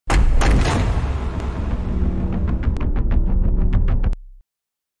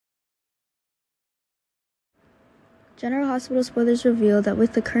General Hospital spoilers reveal that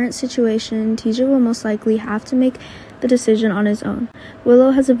with the current situation, TJ will most likely have to make the decision on his own.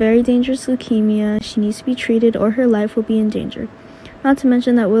 Willow has a very dangerous leukemia. She needs to be treated or her life will be in danger. Not to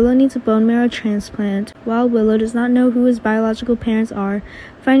mention that Willow needs a bone marrow transplant. While Willow does not know who his biological parents are,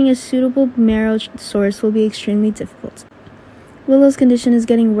 finding a suitable marrow source will be extremely difficult. Willow's condition is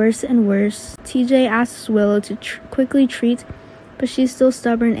getting worse and worse. TJ asks Willow to quickly treat, but she's still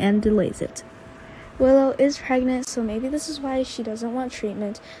stubborn and delays it. Willow is pregnant, so maybe this is why she doesn't want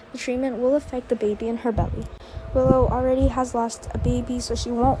treatment. The treatment will affect the baby in her belly. Willow already has lost a baby, so she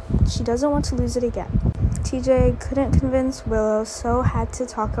doesn't want to lose it again. TJ couldn't convince Willow, so had to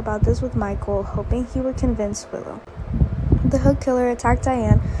talk about this with Michael, hoping he would convince Willow. The hook killer attacked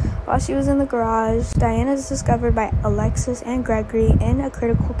Diane while she was in the garage. Diane is discovered by Alexis and Gregory in a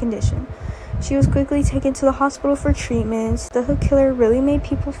critical condition. She was quickly taken to the hospital for treatment. The hook killer really made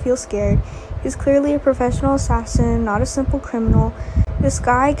people feel scared. He's clearly a professional assassin, not a simple criminal. This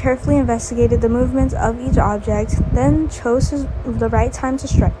guy carefully investigated the movements of each object, then chose the right time to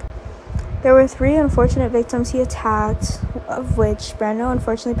strike. There were 3 unfortunate victims he attacked, of which Brando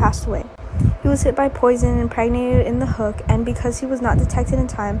unfortunately passed away. He was hit by poison and impregnated in the hook, and because he was not detected in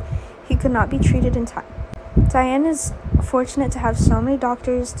time, he could not be treated in time. Diane is fortunate to have so many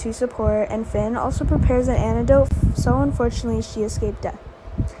doctors to support, and Finn also prepares an antidote, so unfortunately she escaped death.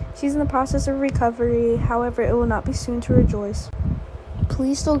 She's in the process of recovery, however it will not be soon to rejoice.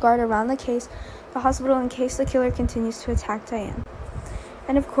 Police still guard around the hospital in case the killer continues to attack Diane.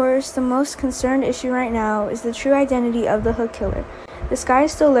 And of course, the most concerned issue right now is the true identity of the hook killer. This guy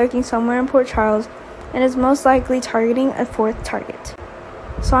is still lurking somewhere in Port Charles and is most likely targeting a 4th target.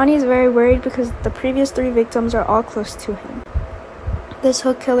 Sonny is very worried because the previous 3 victims are all close to him. This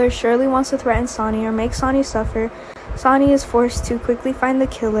hook killer surely wants to threaten Sonny or make Sonny suffer. Sonny is forced to quickly find the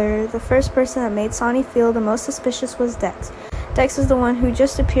killer. The first person that made Sonny feel the most suspicious was Dex. Dex is the one who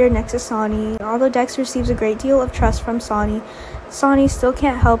just appeared next to Sonny. Although Dex receives a great deal of trust from Sonny, Sonny still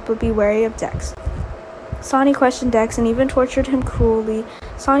can't help but be wary of Dex. Sonny questioned Dex and even tortured him cruelly.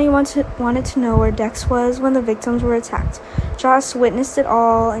 Sonny wanted to know where Dex was when the victims were attacked. Joss witnessed it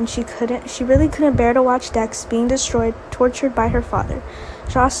all, and she really couldn't bear to watch Dex being destroyed, tortured by her father.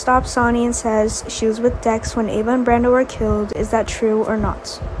 Joss stops Sonny and says she was with Dex when Ava and Brando were killed. Is that true or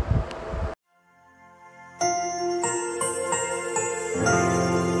not?